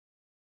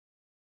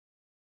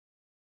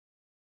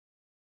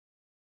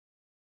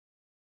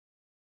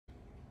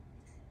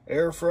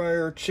Air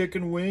fryer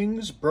chicken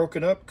wings,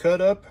 broken up, cut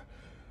up,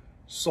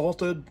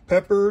 salted,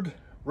 peppered,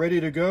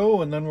 ready to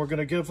go, and then we're going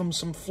to give them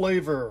some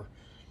flavor.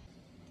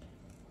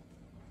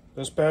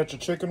 This batch of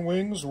chicken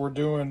wings, we're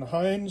doing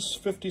Heinz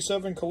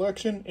 57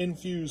 Collection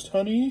infused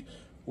honey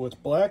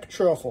with black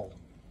truffle.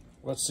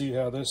 Let's see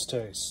how this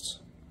tastes.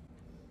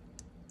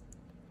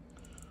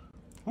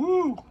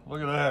 Woo!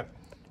 Look at that.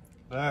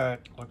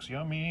 That looks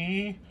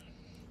yummy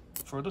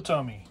for the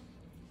tummy.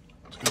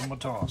 Let's give them a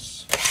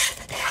toss.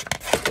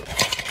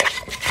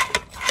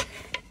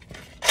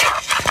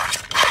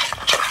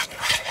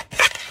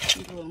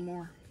 A little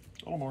more.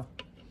 A little more.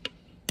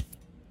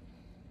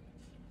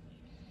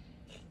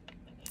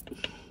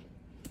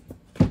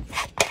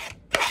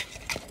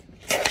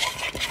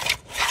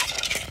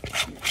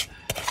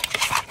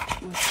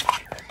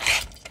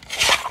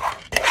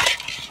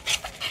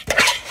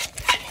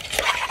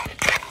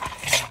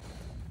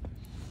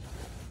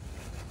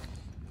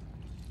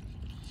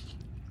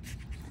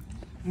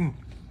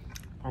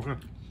 Okay.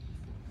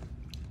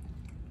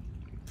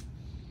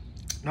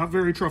 Not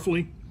very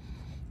truffly.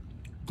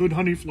 Good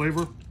honey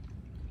flavor.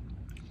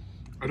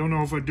 I don't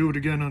know if I'd do it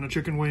again on a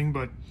chicken wing,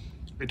 but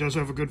it does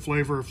have a good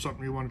flavor. If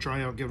something you want to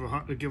try out, give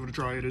it a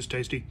try. It is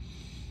tasty.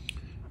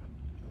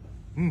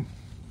 Yum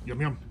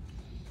yum.